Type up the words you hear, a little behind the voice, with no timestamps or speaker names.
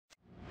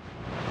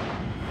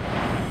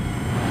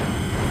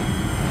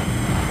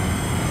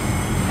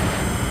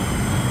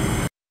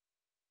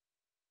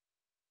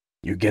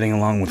You getting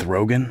along with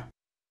Rogan?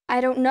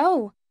 I don't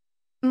know.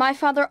 My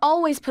father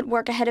always put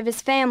work ahead of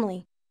his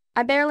family.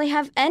 I barely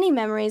have any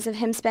memories of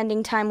him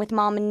spending time with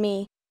Mom and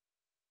me.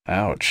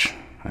 Ouch.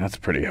 That's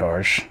pretty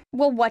harsh.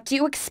 Well, what do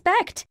you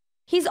expect?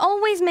 He's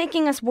always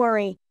making us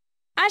worry.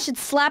 I should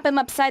slap him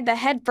upside the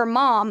head for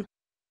Mom.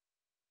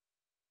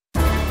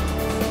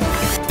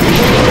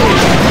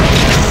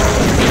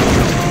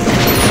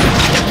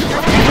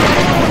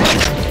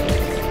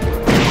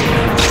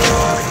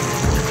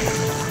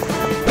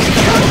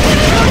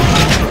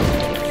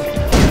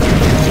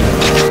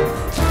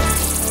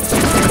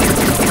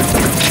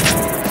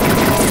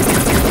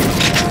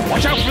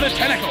 Watch out for the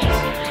tentacles!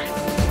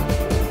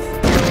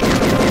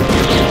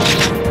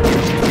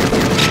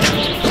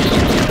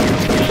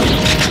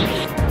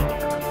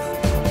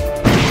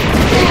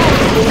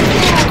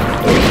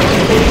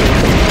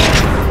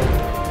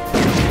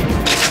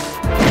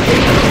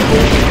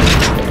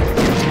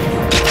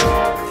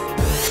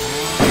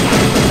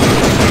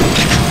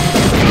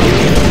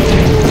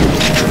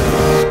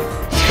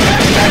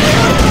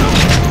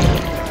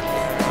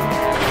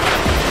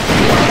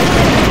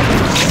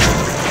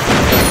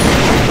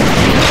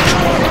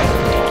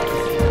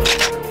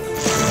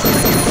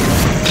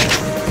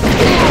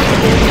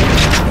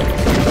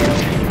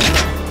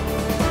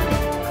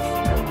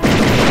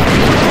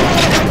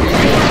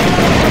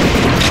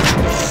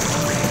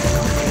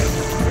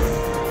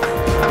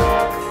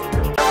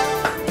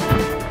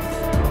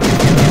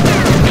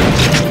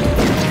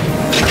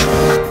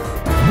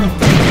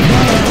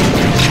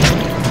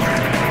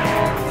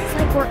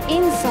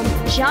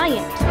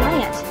 Giant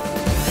plant.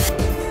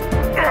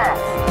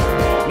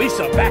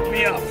 Lisa, back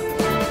me up!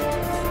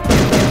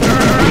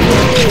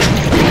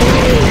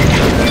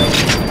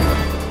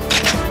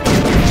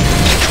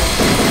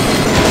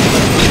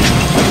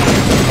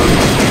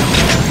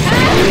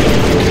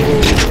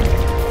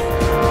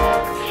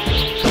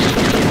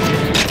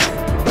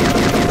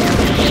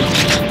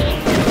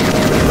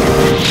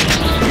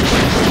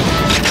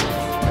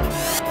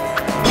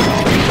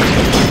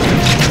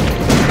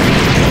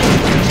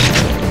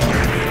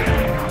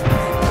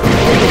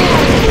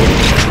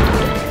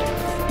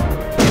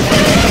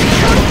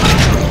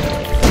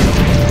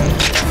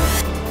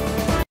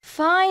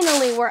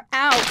 Finally, we're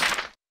out.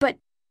 But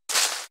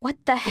what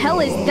the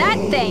hell is that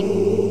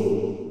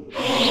thing?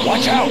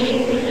 Watch out!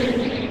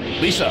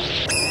 Lisa,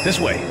 this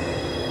way.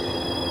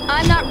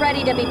 I'm not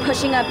ready to be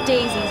pushing up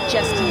daisies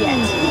just yet.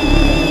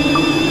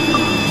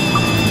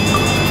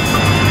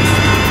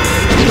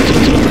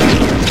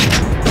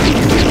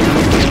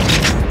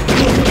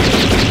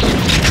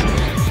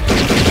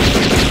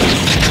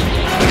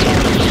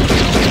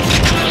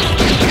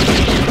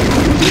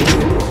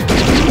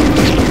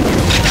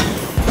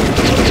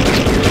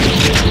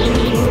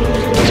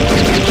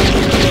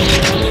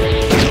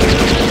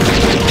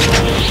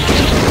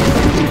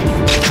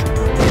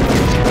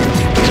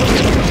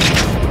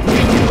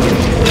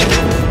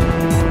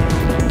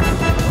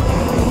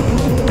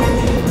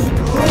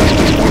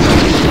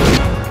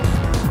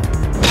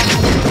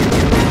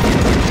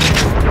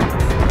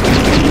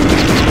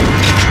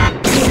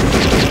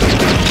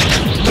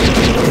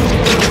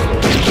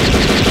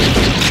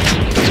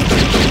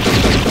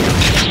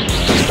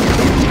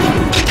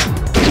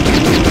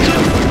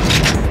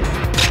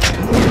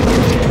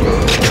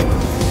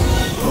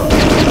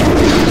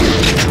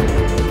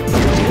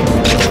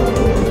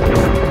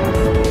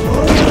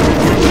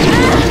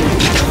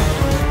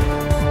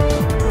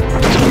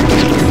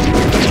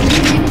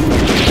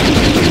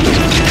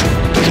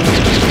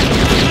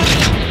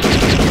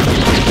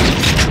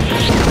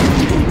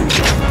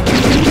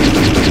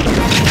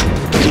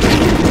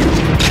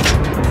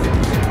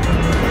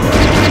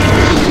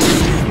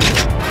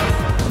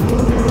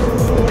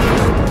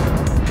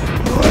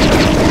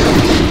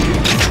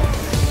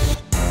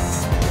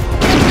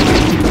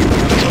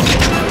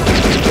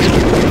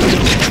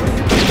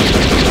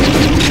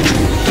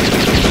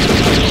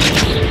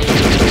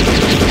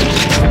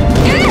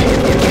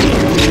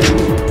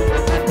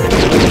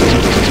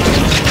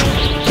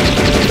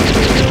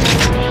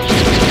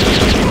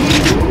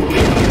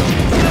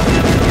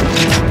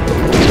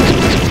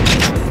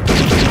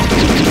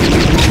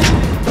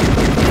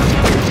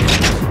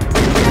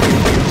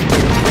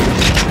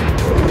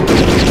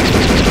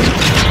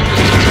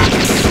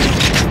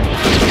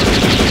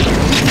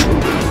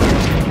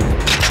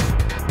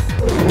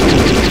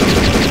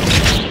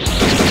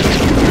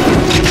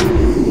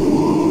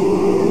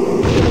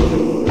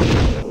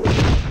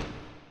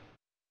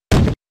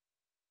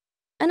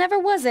 I never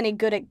was any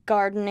good at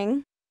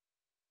gardening.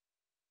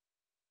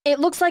 It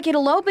looks like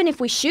it'll open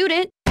if we shoot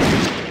it.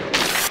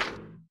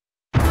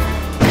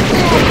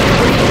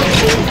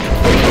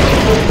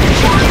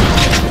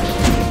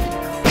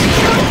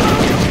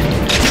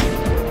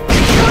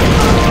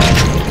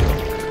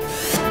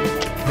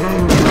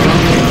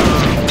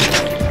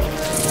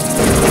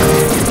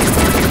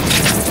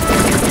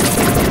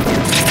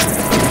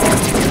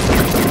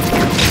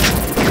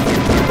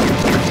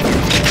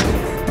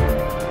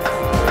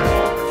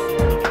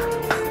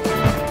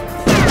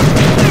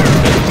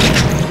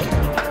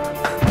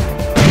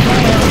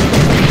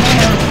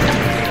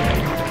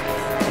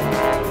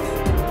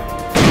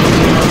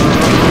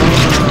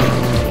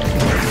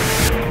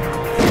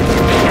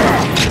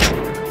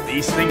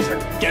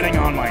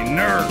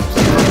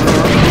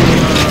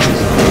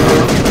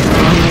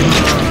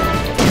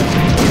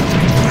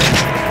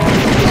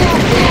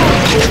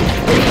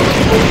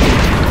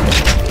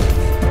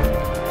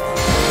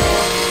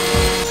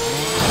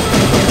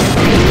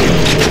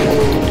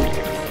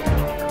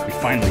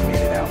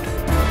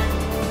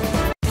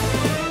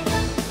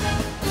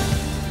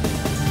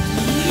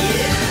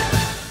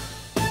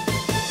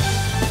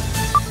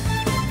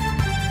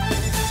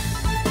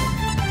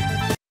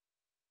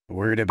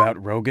 worried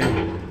about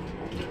Rogan?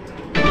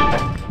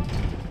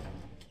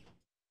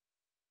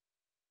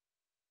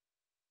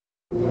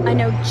 I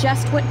know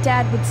just what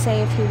Dad would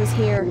say if he was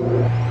here.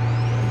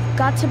 You've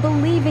got to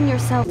believe in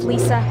yourself,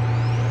 Lisa.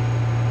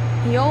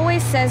 He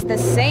always says the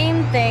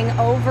same thing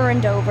over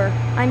and over.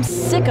 I'm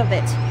sick of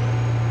it.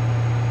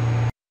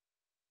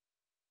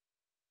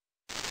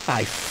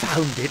 I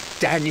found it,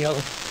 Daniel.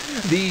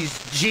 These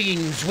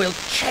genes will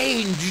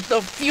change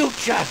the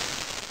future.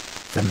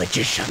 The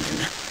magician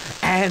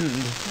and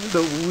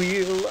the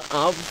wheel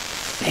of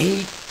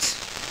fate.